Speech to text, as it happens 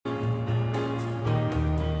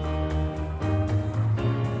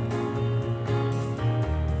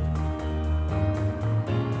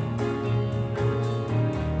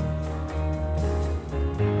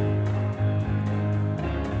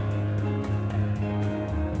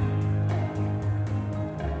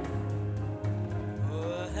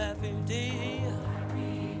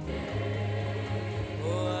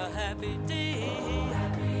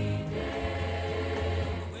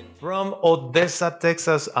From Odessa,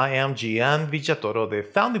 Texas, I am Gian Villatoro, the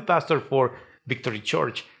founding pastor for Victory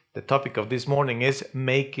Church. The topic of this morning is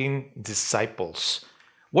making disciples.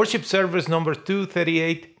 Worship service number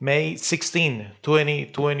 238, May 16,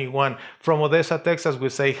 2021. From Odessa, Texas, we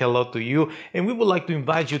say hello to you, and we would like to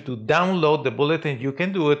invite you to download the bulletin. You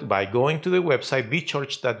can do it by going to the website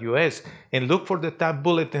vchurch.us and look for the tab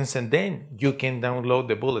bulletins, and then you can download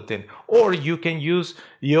the bulletin. Or you can use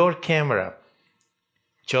your camera.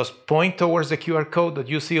 Just point towards the QR code that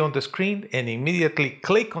you see on the screen and immediately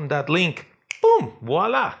click on that link. Boom,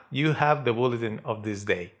 voila, you have the bulletin of this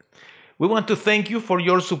day. We want to thank you for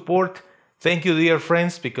your support. Thank you, dear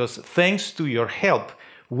friends, because thanks to your help,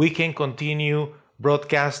 we can continue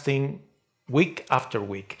broadcasting week after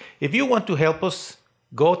week. If you want to help us,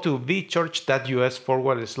 go to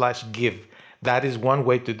vchurch.us/give. That is one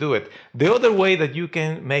way to do it. The other way that you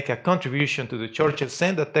can make a contribution to the church is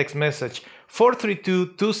send a text message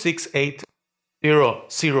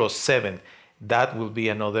 432-268-007. That will be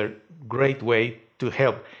another great way to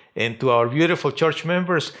help. And to our beautiful church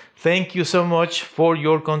members, thank you so much for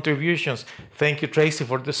your contributions. Thank you, Tracy,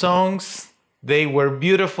 for the songs. They were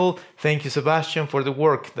beautiful. Thank you, Sebastian, for the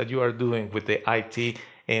work that you are doing with the IT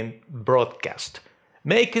and broadcast.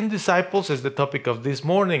 Making disciples is the topic of this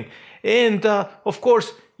morning. And of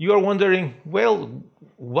course, you are wondering, well,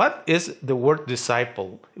 what is the word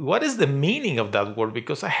disciple? What is the meaning of that word?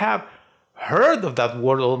 Because I have heard of that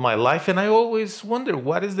word all my life, and I always wonder,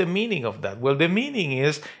 what is the meaning of that? Well, the meaning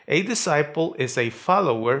is a disciple is a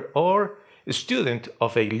follower or a student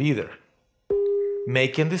of a leader.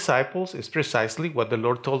 Making disciples is precisely what the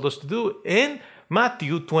Lord told us to do in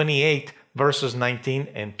Matthew 28, verses 19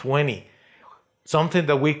 and 20. Something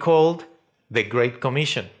that we called the Great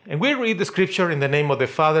Commission. And we read the scripture in the name of the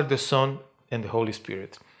Father, the Son, and the Holy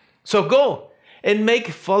Spirit. So go and make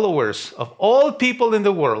followers of all people in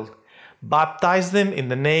the world. Baptize them in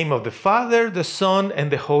the name of the Father, the Son,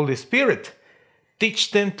 and the Holy Spirit.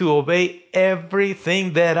 Teach them to obey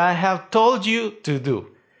everything that I have told you to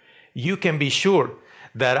do. You can be sure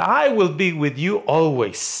that I will be with you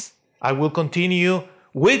always. I will continue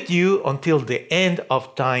with you until the end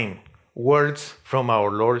of time. Words from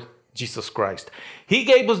our Lord Jesus Christ. He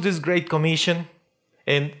gave us this great commission,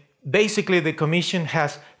 and basically the commission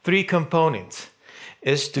has three components.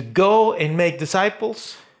 It's to go and make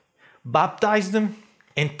disciples, baptize them,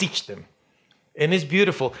 and teach them. And it's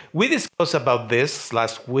beautiful. We discussed about this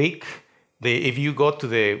last week. If you go to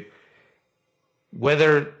the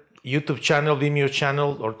whether YouTube channel, Vimeo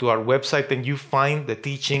channel, or to our website, and you find the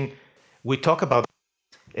teaching, we talk about it.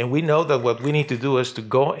 And we know that what we need to do is to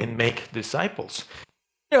go and make disciples.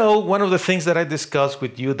 You know, one of the things that I discussed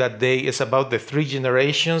with you that day is about the three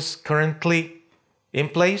generations currently in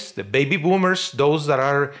place. The baby boomers, those that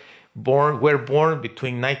were born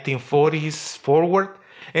between 1940s forward.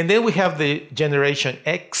 And then we have the Generation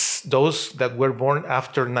X, those that were born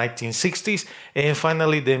after 1960s. And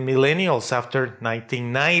finally, the millennials after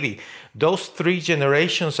 1990. Those three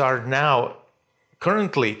generations are now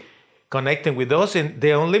currently connecting with us, and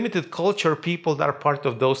the Unlimited Culture people that are part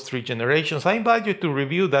of those three generations. I invite you to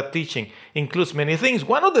review that teaching. Includes many things.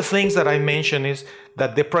 One of the things that I mentioned is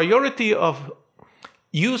that the priority of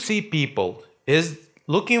UC people is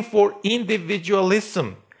looking for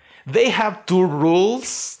individualism. They have two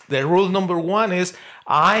rules. The rule number one is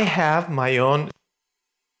I have my own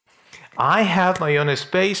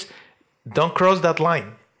space. Don't cross that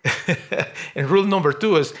line. And rule number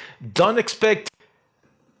two is don't expect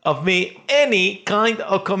of me any kind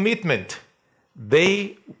of commitment.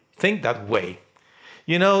 They think that way.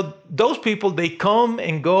 You know, those people, they come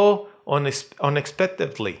and go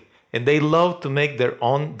unexpectedly, and they love to make their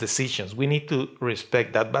own decisions. We need to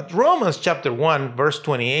respect that. But Romans chapter 1, verse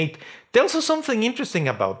 28 tells us something interesting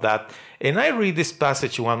about that. And I read this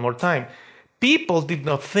passage one more time. People did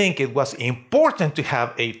not think it was important to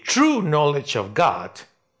have a true knowledge of God.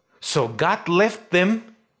 So God left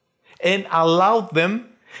them and allowed them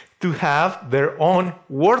to have their own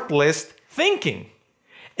worthless thinking.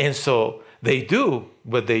 And so they do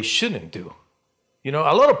what they shouldn't do. You know,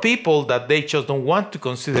 a lot of people that they just don't want to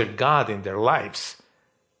consider God in their lives,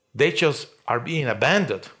 they just are being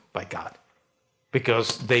abandoned by God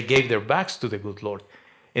because they gave their backs to the good Lord.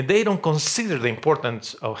 And they don't consider the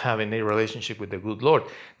importance of having a relationship with the good Lord.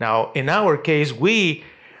 Now, in our case, we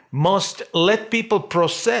must let people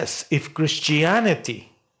process if Christianity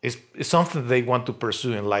is something that they want to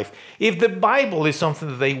pursue in life, if the Bible is something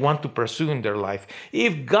that they want to pursue in their life,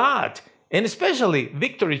 if God, and especially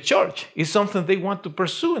Victory Church, is something they want to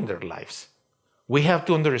pursue in their lives. We have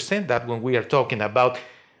to understand that when we are talking about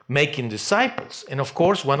making disciples. And of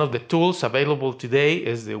course, one of the tools available today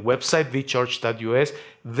is the website vchurch.us.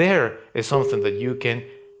 There is something that you can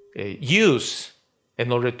use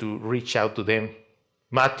in order to reach out to them.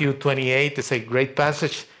 Matthew 28 is a great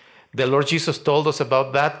passage. The Lord Jesus told us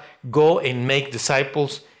about that. Go and make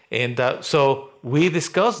disciples. And so we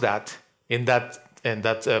discussed that in that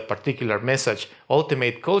particular message,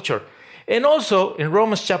 Ultimate Culture. And also in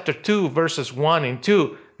Romans chapter 2, verses 1 and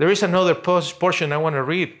 2, there is another portion I want to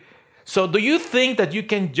read. So do you think that you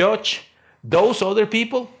can judge those other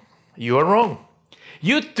people? You are wrong.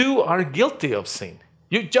 You too are guilty of sin.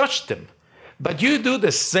 You judge them, but you do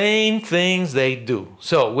the same things they do.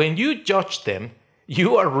 So when you judge them,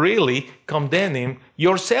 you are really condemning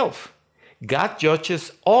yourself. God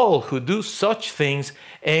judges all who do such things,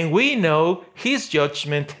 and we know his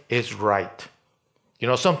judgment is right. You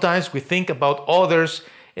know, sometimes we think about others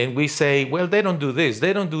and we say, well, they don't do this,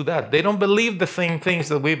 they don't do that, they don't believe the same things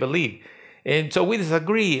that we believe. And so we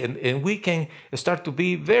disagree, and we can start to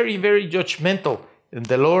be very, very judgmental. And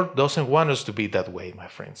the Lord doesn't want us to be that way, my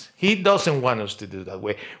friends. He doesn't want us to do that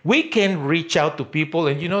way. We can reach out to people,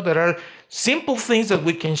 and you know, there are simple things that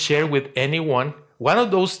we can share with anyone. One of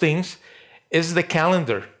those things is the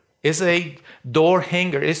calendar. It's a door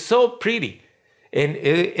hanger. It's so pretty. And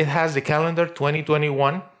it has the calendar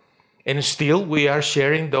 2021. And still we are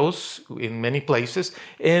sharing those in many places.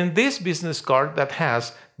 And this business card that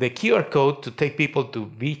has the QR code to take people to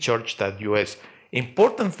vchurch.us.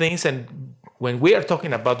 Important things, and when we are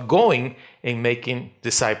talking about going and making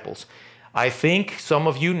disciples. I think some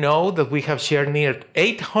of you know that we have shared near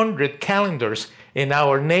 800 calendars in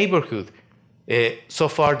our neighborhood so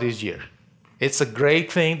far this year. It's a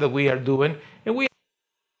great thing that we are doing, and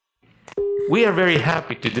we are very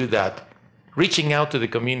happy to do that, reaching out to the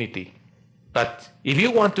community. But if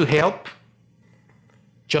you want to help,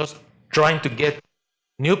 just trying to get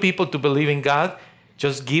new people to believe in God,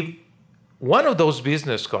 just give one of those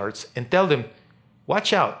business cards and tell them,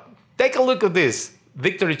 watch out, take a look at this,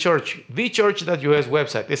 Victory Church, vchurch.us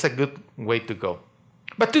website. It's a good way to go.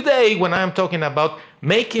 But today, when I'm talking about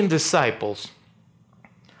making disciples,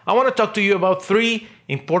 I want to talk to you about three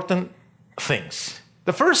important things.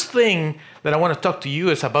 The first thing that I want to talk to you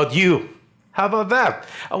is about you. How about that?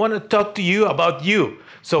 I want to talk to you about you.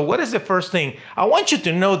 So what is the first thing? I want you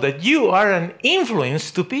to know that you are an influence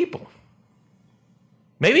to people.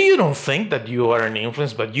 Maybe you don't think that you are an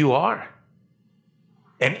influence, but you are.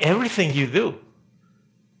 And everything you do,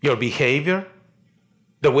 your behavior,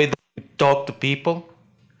 the way that you talk to people,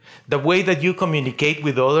 the way that you communicate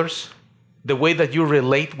with others, the way that you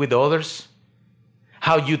relate with others,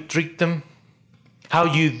 how you treat them, how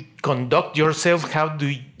you conduct yourself, how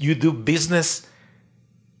do you do business.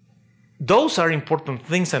 Those are important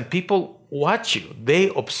things, and people watch you, they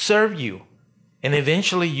observe you, and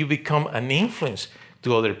eventually you become an influence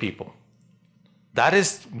to other people. That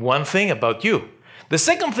is one thing about you. The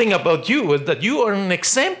second thing about you is that you are an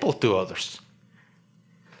example to others.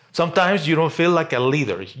 Sometimes you don't feel like a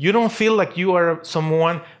leader. You don't feel like you are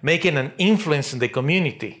someone making an influence in the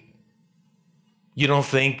community. You don't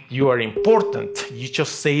think you are important. You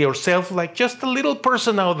just see yourself like just a little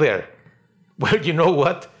person out there. Well, you know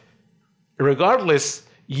what? Regardless,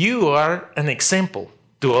 you are an example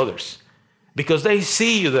to others because they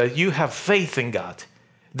see you that you have faith in God.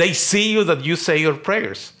 They see you that you say your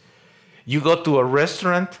prayers. You go to a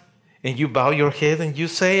restaurant and you bow your head and you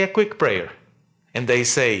say a quick prayer. And they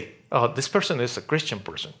say, oh, this person is a Christian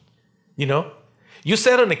person. You know, you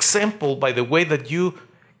set an example by the way that you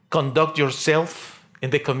conduct yourself in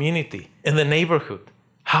the community, in the neighborhood,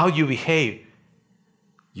 how you behave.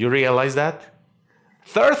 You realize that?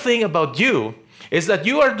 Third thing about you is that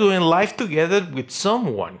you are doing life together with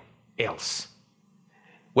someone else.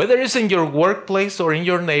 Whether it's in your workplace or in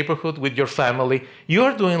your neighborhood with your family, you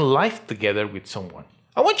are doing life together with someone.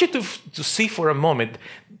 I want you to see for a moment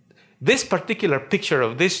this particular picture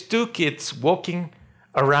of these two kids walking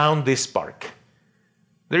around this park.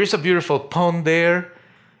 There is a beautiful pond there,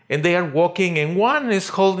 and they are walking, and one is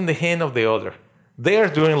holding the hand of the other. They are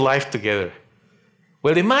doing life together.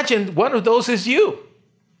 Well, imagine one of those is you.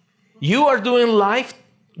 You are doing life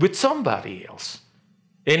with somebody else.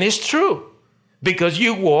 And it's true. Because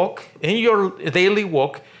you walk in your daily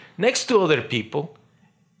walk next to other people,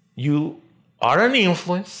 you are an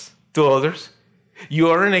influence to others, you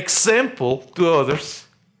are an example to others,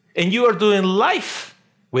 and you are doing life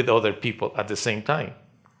with other people at the same time.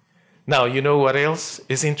 Now, you know what else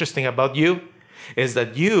is interesting about you? Is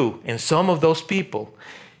that you and some of those people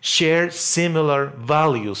share similar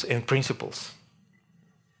values and principles.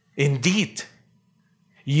 Indeed.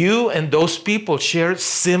 You and those people share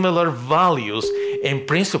similar values in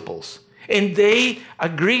principles. And they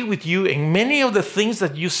agree with you in many of the things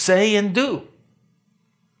that you say and do.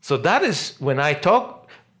 So that is when I talk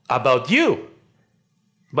about you.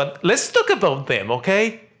 But let's talk about them,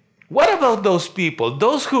 okay? What about those people,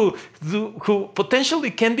 those who potentially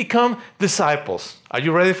can become disciples? Are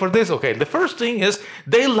you ready for this? Okay, the first thing is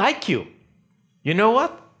they like you. You know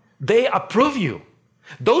what? They approve you.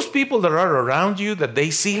 Those people that are around you, that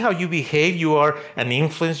they see how you behave, you are an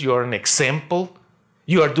influence, you are an example,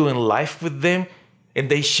 you are doing life with them, and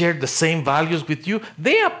they share the same values with you,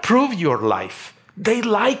 they approve your life. They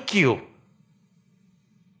like you.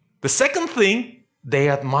 The second thing, they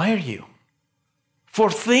admire you for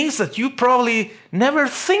things that you probably never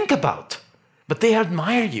think about, but they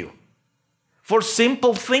admire you for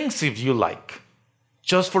simple things, if you like,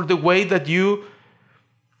 just for the way that you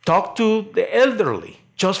talk to the elderly,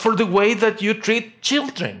 just for the way that you treat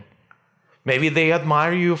children. Maybe they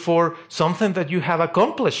admire you for something that you have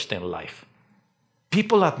accomplished in life.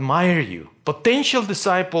 People admire you. Potential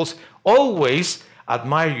disciples always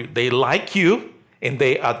admire you. They like you and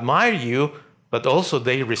they admire you, but also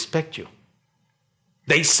they respect you.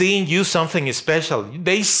 They see in you something special.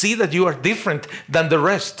 They see that you are different than the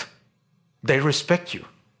rest. They respect you.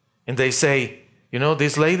 And they say, you know,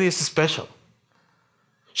 this lady is special.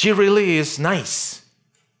 She really is nice.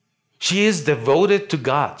 She is devoted to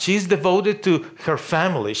God. She is devoted to her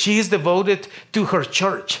family. She is devoted to her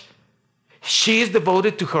church. She is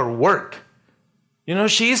devoted to her work. You know,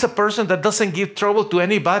 she is a person that doesn't give trouble to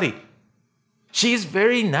anybody. She is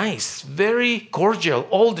very nice, very cordial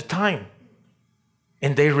all the time.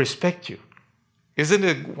 And they respect you. Isn't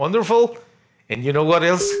it wonderful? And you know what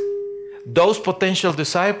else? Those potential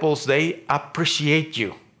disciples, they appreciate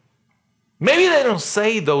you. Maybe they don't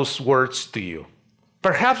say those words to you.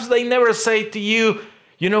 Perhaps they never say to you,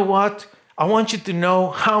 you know what? I want you to know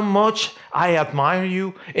how much I admire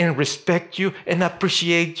you and respect you and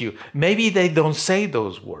appreciate you. Maybe they don't say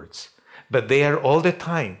those words, but they are all the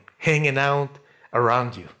time hanging out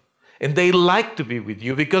around you. And they like to be with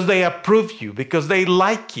you because they approve you, because they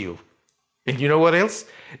like you. And you know what else?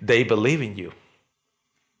 They believe in you.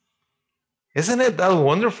 Isn't it that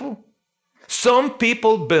wonderful? Some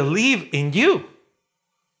people believe in you.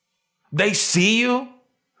 They see you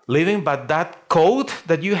living by that code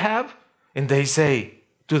that you have, and they say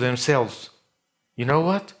to themselves, you know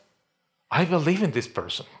what? I believe in this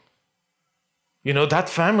person. You know, that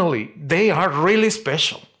family, they are really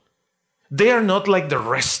special. They are not like the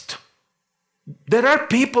rest. There are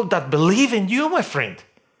people that believe in you, my friend.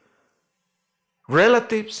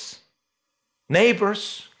 Relatives,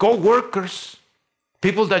 neighbors, co-workers,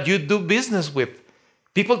 people that you do business with,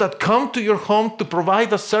 people that come to your home to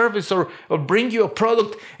provide a service or bring you a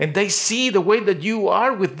product, and they see the way that you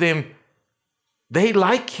are with them. They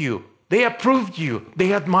like you. They approve you.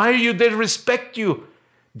 They admire you. They respect you.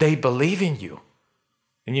 They believe in you.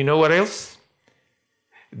 And you know what else?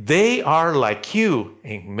 They are like you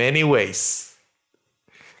in many ways.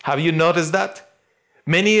 Have you noticed that?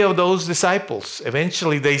 Many of those disciples,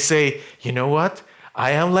 eventually they say, you know what?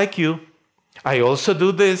 I am like you. I also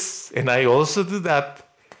do this and I also do that.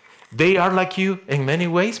 They are like you in many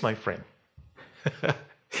ways, my friend.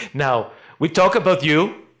 Now, we talk about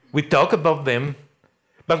you, we talk about them,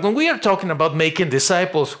 but when we are talking about making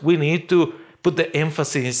disciples, we need to put the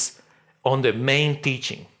emphasis on the main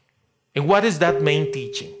teaching. And what is that main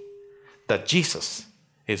teaching? That Jesus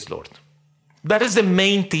is Lord. That is the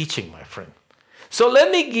main teaching, my friend. So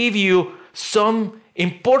let me give you some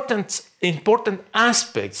important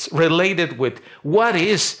aspects related with what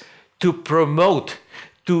is to promote,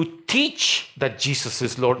 to teach that Jesus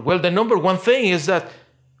is Lord. Well, the number one thing is that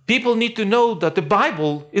people need to know that the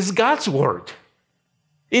Bible is God's word.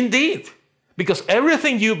 Indeed, because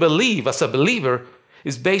everything you believe as a believer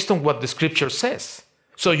is based on what the scripture says.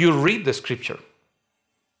 So you read the scripture.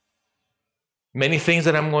 Many things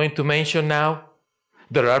that I'm going to mention now,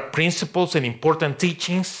 there are principles and important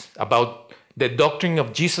teachings about the doctrine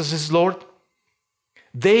of Jesus is Lord.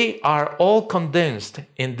 They are all condensed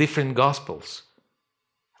in different gospels.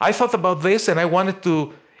 I thought about this and I wanted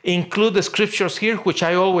to include the scriptures here, which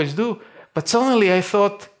I always do, but suddenly I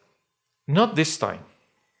thought, not this time.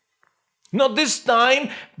 Not this time,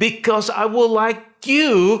 because I would like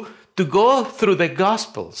you to go through the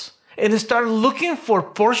gospels and start looking for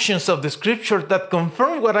portions of the scripture that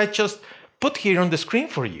confirm what I just put here on the screen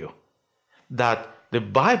for you. That the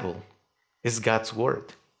Bible is God's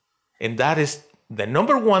word. And that is the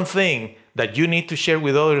number one thing that you need to share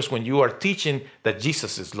with others when you are teaching that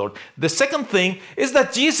Jesus is Lord. The second thing is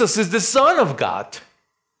that Jesus is the Son of God.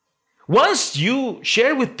 Once you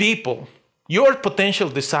share with people, your potential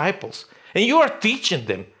disciples, and you are teaching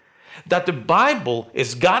them that the Bible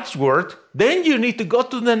is God's word, then you need to go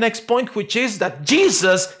to the next point, which is that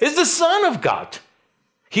Jesus is the Son of God.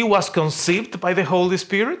 He was conceived by the Holy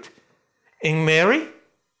Spirit in Mary,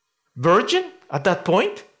 virgin at that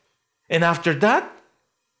point. And after that,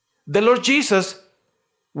 the Lord Jesus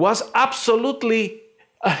was absolutely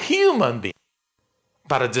a human being.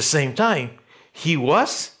 But at the same time, he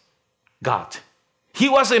was God. He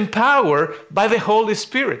was empowered by the Holy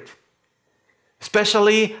Spirit,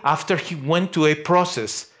 especially after he went to a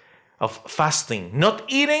process of fasting, not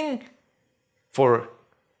eating for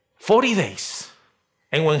 40 days.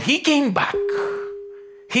 And when he came back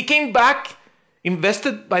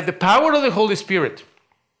invested by the power of the Holy Spirit.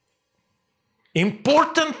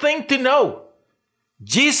 Important thing to know,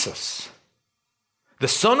 Jesus, the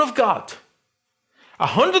Son of God,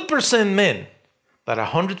 100% man, but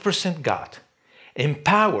 100% God,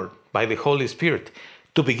 empowered by the Holy Spirit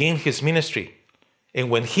to begin his ministry. And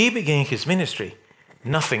when he began his ministry,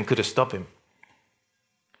 nothing could stop him.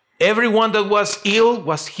 Everyone that was ill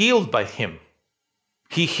was healed by him.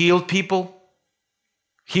 He healed people.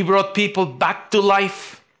 He brought people back to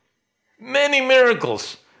life. Many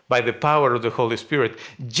miracles by the power of the Holy Spirit.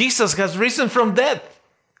 Jesus has risen from death.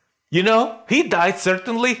 You know, he died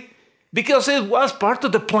certainly because it was part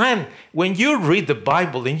of the plan. When you read the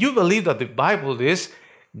Bible and you believe that the Bible is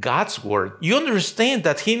God's word, you understand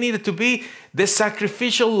that he needed to be the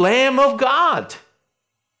sacrificial Lamb of God.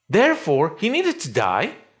 Therefore, he needed to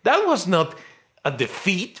die. That was not a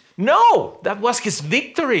defeat. No, that was his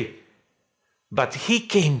victory. But he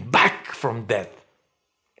came back from death.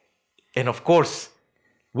 And of course,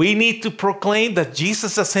 we need to proclaim that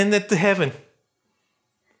Jesus ascended to heaven.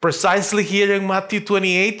 Precisely here in Matthew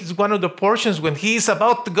 28 is one of the portions when he is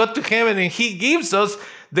about to go to heaven and he gives us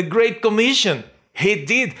the Great Commission. He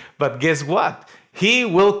did, but guess what? He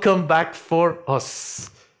will come back for us.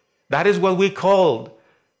 That is what we call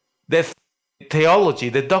the theology,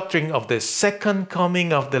 the doctrine of the second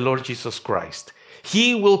coming of the Lord Jesus Christ.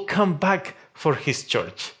 He will come back for his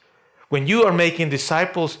church. When you are making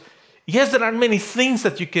disciples, yes, there are many things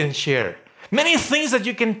that you can share, many things that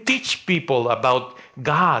you can teach people about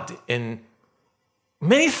God, and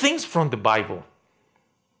many things from the Bible.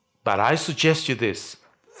 But I suggest you this,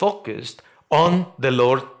 focused on the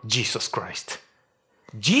Lord Jesus Christ.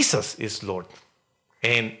 Jesus is Lord.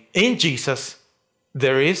 And in Jesus,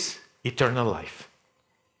 there is eternal life.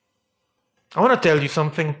 I want to tell you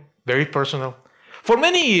something very personal. For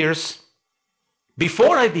many years,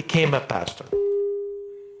 before I became a pastor,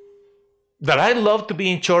 that I love to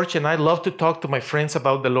be in church and I love to talk to my friends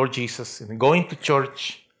about the Lord Jesus and going to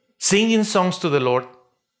church, singing songs to the Lord.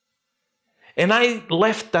 And I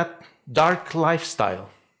left that dark lifestyle.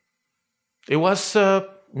 It was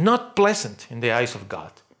not pleasant in the eyes of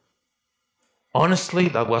God. Honestly,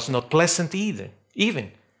 that was not pleasant either,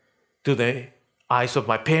 even to the eyes of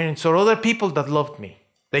my parents or other people that loved me.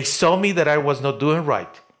 They saw me that I was not doing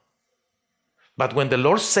right. But when the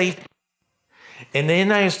Lord saved me, and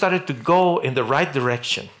then I started to go in the right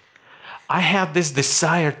direction, I had this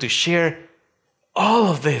desire to share all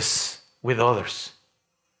of this with others.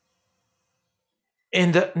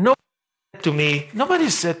 And nobody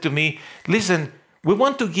said to me, listen, we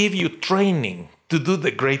want to give you training to do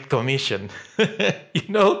the Great Commission.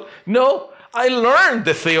 No, I learned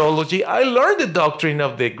the theology. I learned the doctrine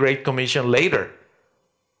of the Great Commission later.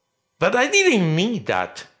 But I didn't need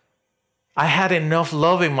that. I had enough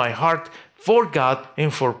love in my heart for God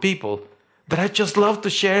and for people that I just loved to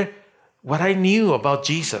share what I knew about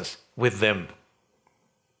Jesus with them.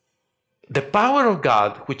 The power of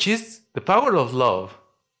God, which is the power of love,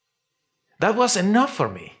 that was enough for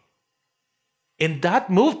me. And that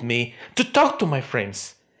moved me to talk to my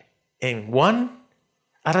friends. And one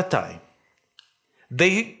at a time,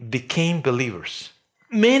 they became believers.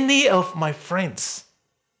 Many of my friends,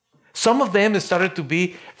 some of them started to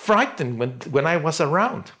be frightened when I was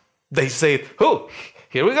around. They said, oh,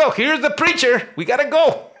 here we go. Here's the preacher. We got to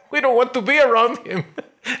go. We don't want to be around him.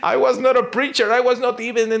 I was not a preacher. I was not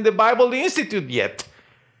even in the Bible Institute yet.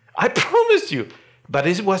 I promise you. But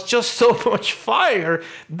it was just so much fire,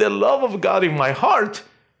 the love of God in my heart,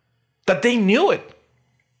 that they knew it.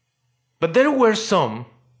 But there were some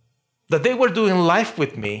that they were doing life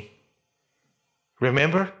with me.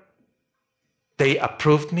 Remember? They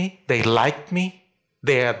approved me. They liked me.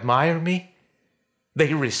 They admired me.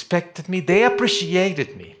 They respected me. They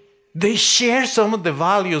appreciated me. They shared some of the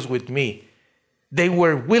values with me. They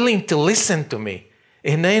were willing to listen to me.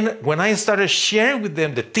 And then when I started sharing with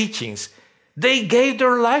them the teachings, they gave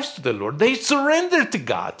their lives to the Lord. They surrendered to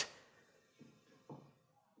God.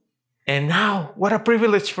 And now, what a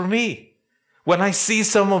privilege for me when I see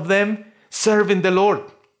some of them serving the Lord.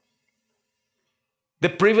 The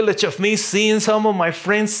privilege of me seeing some of my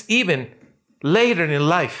friends even later in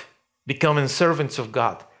life becoming servants of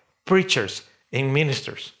God, preachers and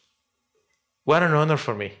ministers. What an honor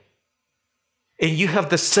for me. And you have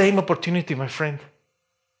the same opportunity, my friend.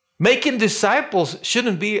 Making disciples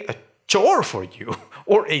shouldn't be a chore for you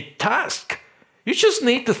or a task. You just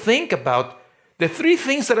need to think about the three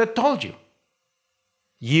things that I told you.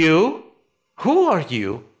 You, who are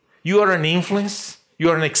you? You are an influence, you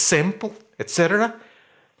are an example, etc.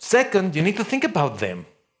 Second, you need to think about them.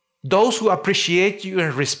 Those who appreciate you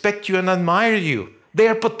and respect you and admire you, they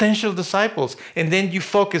are potential disciples. And then you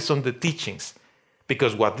focus on the teachings.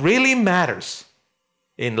 Because what really matters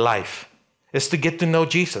in life is to get to know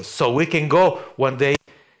Jesus so we can go one day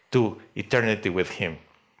to eternity with him.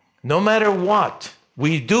 No matter what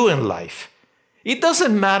we do in life, it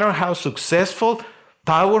doesn't matter how successful,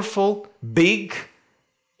 powerful, big,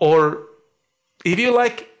 or if you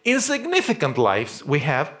like, insignificant lives we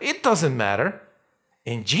have, it doesn't matter.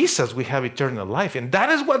 In Jesus, we have eternal life, and that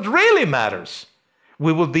is what really matters.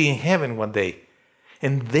 We will be in heaven one day,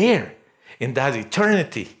 and there, in that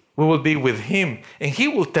eternity, we will be with him, and he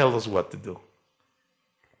will tell us what to do.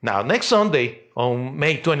 Now, next Sunday, on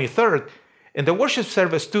May 23rd, in the worship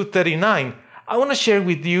service 239, I want to share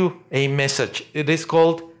with you a message. It is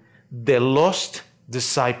called The Lost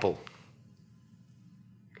Disciple.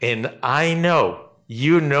 And I know,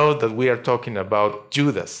 you know that we are talking about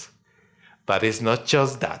Judas, but it's not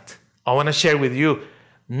just that. I want to share with you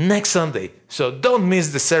next Sunday. So don't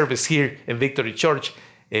miss the service here in Victory Church,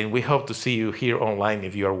 and we hope to see you here online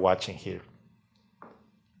if you are watching here.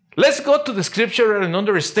 Let's go to the scripture and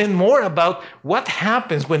understand more about what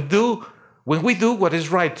happens when we do what is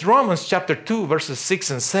right. Romans chapter 2, verses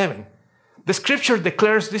 6 and 7. The scripture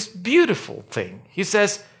declares this beautiful thing. It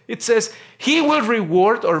says, he will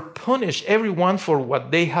reward or punish everyone for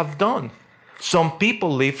what they have done. Some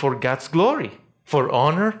people live for God's glory, for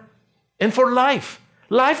honor, and for life.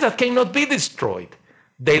 Life that cannot be destroyed.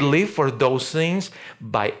 They live for those things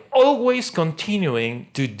by always continuing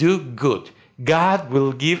to do good. God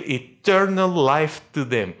will give eternal life to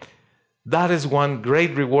them. That is one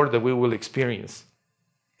great reward that we will experience.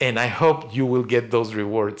 And I hope you will get those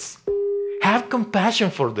rewards. Have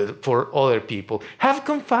compassion for other people. Have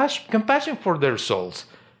compassion for their souls.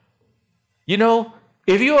 You know,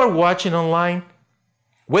 if you are watching online,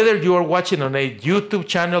 whether you are watching on a YouTube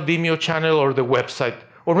channel, Vimeo channel, or the website,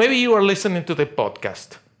 or maybe you are listening to the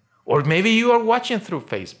podcast, or maybe you are watching through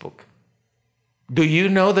Facebook, do you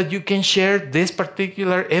know that you can share this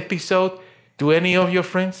particular episode to any of your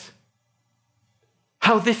friends?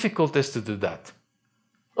 How difficult is to do that?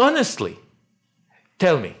 Honestly,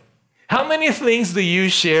 tell me, how many things do you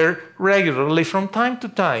share regularly from time to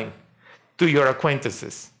time to your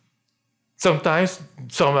acquaintances? Sometimes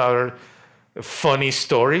some are funny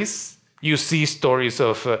stories. You see stories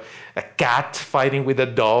of a cat fighting with a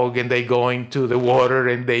dog and they go into the water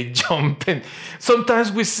and they jump. And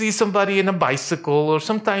sometimes we see somebody in a bicycle, or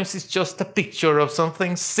sometimes it's just a picture of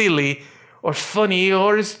something silly or funny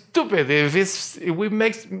or stupid.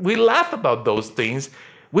 We laugh about those things.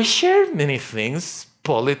 We share many things,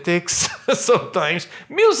 politics sometimes,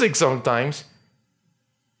 music sometimes.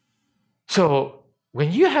 So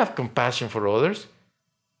when you have compassion for others,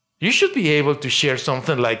 you should be able to share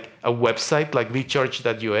something like a website like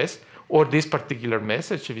vchurch.us or this particular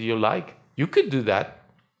message if you like. You could do that.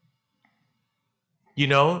 You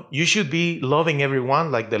know, you should be loving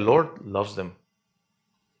everyone like the Lord loves them.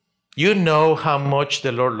 You know how much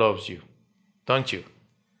the Lord loves you, don't you?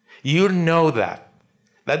 You know that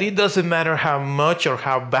it doesn't matter how much or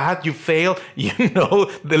how bad you fail, you know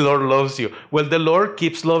the Lord loves you. Well, the Lord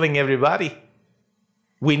keeps loving everybody.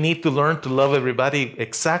 We need to learn to love everybody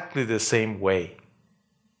exactly the same way.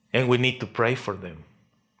 And we need to pray for them.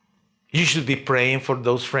 You should be praying for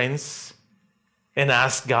those friends and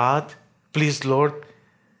ask God, please, Lord,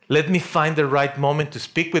 let me find the right moment to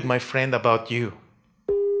speak with my friend about you.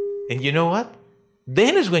 And you know what?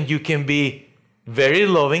 Then is when you can be very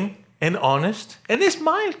loving and honest and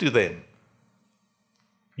smile to them.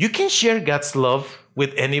 You can share God's love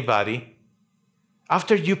with anybody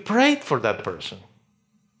after you prayed for that person,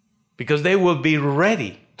 because they will be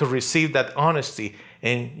ready to receive that honesty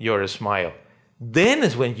and your smile. Then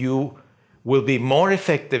is when you will be more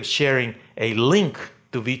effective sharing a link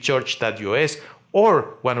to vchurch.us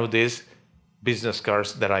or one of these business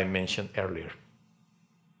cards that I mentioned earlier.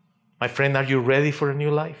 My friend, are you ready for a new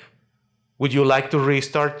life? Would you like to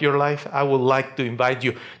restart your life? I would like to invite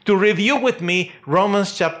you to review with me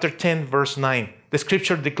Romans chapter 10, verse 9. The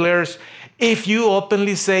scripture declares, if you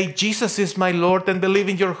openly say, Jesus is my Lord, and believe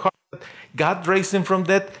in your heart that God raised him from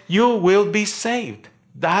death, you will be saved.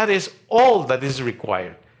 That is all that is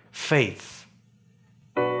required. Faith.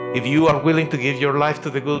 If you are willing to give your life to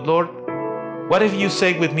the good Lord, what if you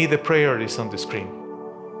say with me the prayer is on the screen?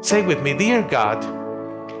 Say with me, dear God,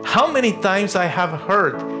 how many times I have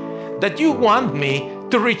heard that you want me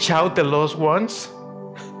to reach out the lost ones?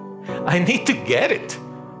 I need to get it.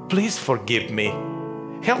 Please forgive me.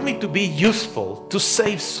 Help me to be useful, to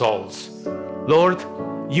save souls. Lord,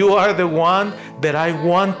 you are the one that I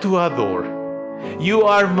want to adore. You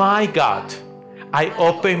are my God. I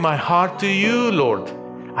open my heart to you, Lord.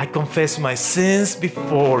 I confess my sins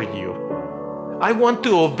before you. I want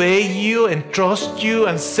to obey you and trust you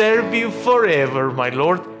and serve you forever, my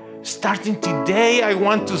Lord. Starting today, I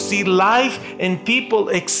want to see life and people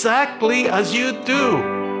exactly as you do.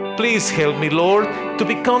 Please help me, Lord, to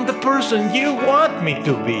become the person you want me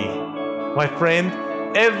to be. My friend,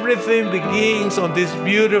 everything begins on this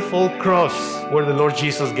beautiful cross where the Lord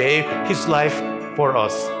Jesus gave his life for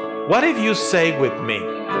us. What if you say with me,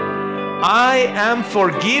 I am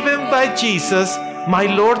forgiven by Jesus. My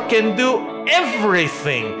Lord can do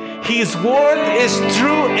everything. His word is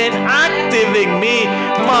true and active in me.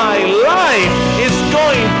 My life is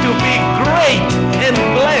going to be great and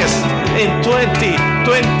blessed in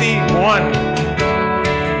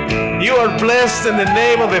 2021. You are blessed in the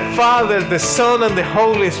name of the Father, the Son, and the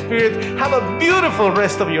Holy Spirit. Have a beautiful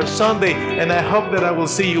rest of your Sunday, and I hope that I will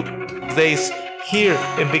see you days here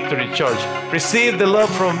in Victory Church. Receive the love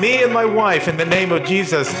from me and my wife in the name of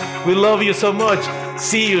Jesus. We love you so much.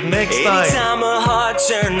 See you next time. Anytime a heart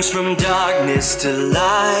turns from darkness to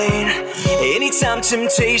light, anytime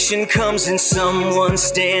temptation comes and someone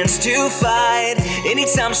stands to fight,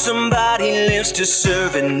 anytime somebody lives to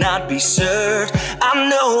serve and not be served, I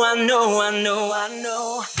know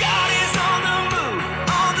God is on the move,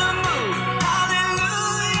 on the move.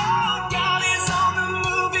 Hallelujah. God is on the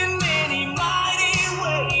move in many mighty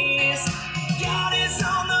ways. God is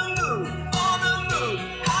on the move, on the move.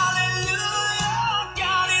 Hallelujah.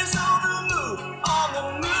 God is on the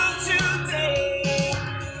move today.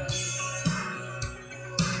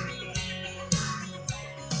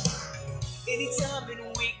 Anytime in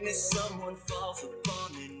weakness someone falls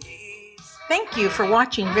upon their knees. Thank you for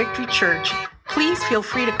watching Victory Church. Please feel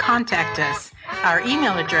free to contact us. Our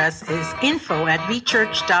email address is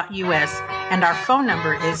info@vchurch.us and our phone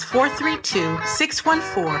number is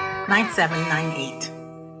 432-614-9798.